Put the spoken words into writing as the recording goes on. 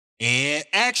And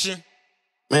action.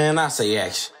 Man, I say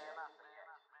action.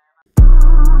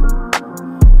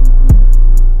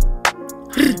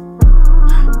 Yeah.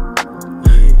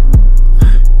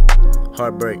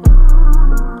 Heartbreak.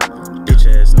 Bitch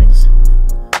ass niggas.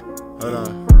 Hold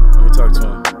on, let me talk to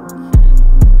him.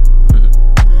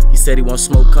 He said he want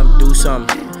smoke, come do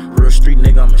something. Real street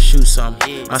nigga, I'ma shoot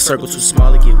something. My circle too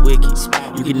small to get wicked.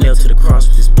 You get nailed to the cross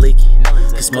with this blicky.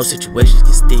 Cause most situations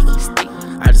get sticky.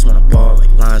 I just wanna ball like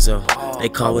Manzeil. They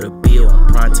call it a bill, I'm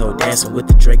pronto. Dancing with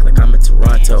the Drake like I'm in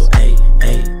Toronto. Ayy,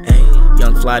 ayy, ayy.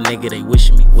 Young fly nigga, they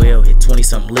wishing me well. Hit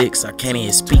 20-something licks, I can't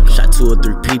even speak. Shot 2 or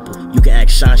 3 people, you can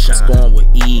act shine. Scoring with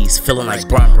ease, feeling like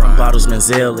Bron. Bottlez,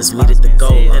 Manzeil, let's meet at the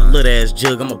goal. That little ass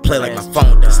jug, I'ma play like my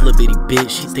phone. This little bitty bitch,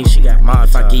 she think she got mod.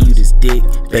 If I give you this dick,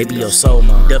 baby, your soul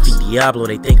mom. Duffy Diablo,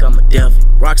 they think I'm a devil.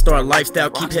 Rockstar lifestyle,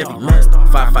 keep heavy metal.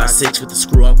 5.56 with the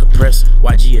screw on compressor.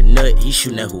 YG a nut, he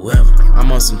shooting at whoever.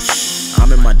 I'm on some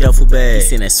I'm in my duffel bag. He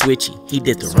seen that switchy, he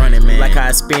did the running man. Like how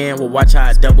I spin, well watch how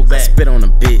I double back. Spit on a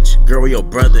bitch, girl your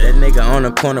brother. That nigga on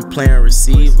the corner playing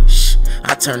receiver.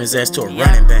 I turn his ass to a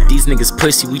running back. These niggas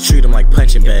pussy, we treat them like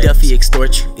punching bags. Duffy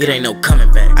extort you, it ain't no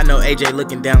coming back. I know AJ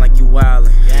looking down like you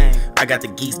wildin'. I got the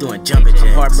geese doing jumping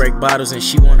jacks. Heartbreak bottles and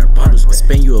she want her bottles back.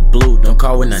 Spin you a blue, don't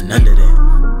call with nothing under that.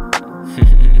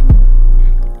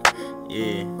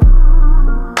 Yeah,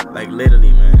 like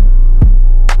literally, man.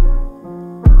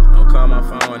 Don't call my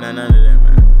phone with nothing under that,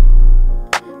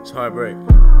 man. It's heartbreak.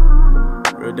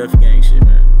 Real Duffy gang shit,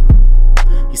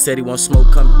 man. He said he want smoke,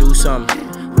 come do something.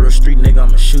 Real street nigga,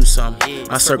 I'ma shoot something.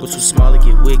 My circle too small to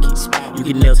get wicked. You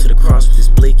get nailed to the cross with this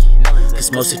blicky.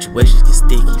 Cause most situations get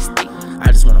sticky. I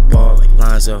just wanna ball like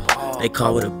Lonzo. They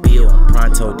call it a bill, I'm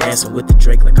pronto. Dancing with the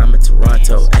Drake like I'm in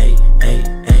Toronto. Ayy, ayy,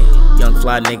 ayy. Young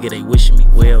fly nigga, they wishing me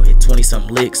well. Hit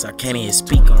 20-something licks, I can't even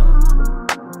speak on.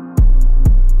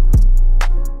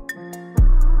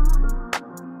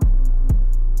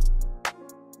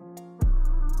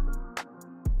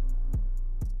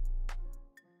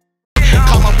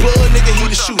 Call my blood nigga, he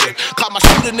the shooter. Call my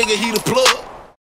shooter nigga, he the plug.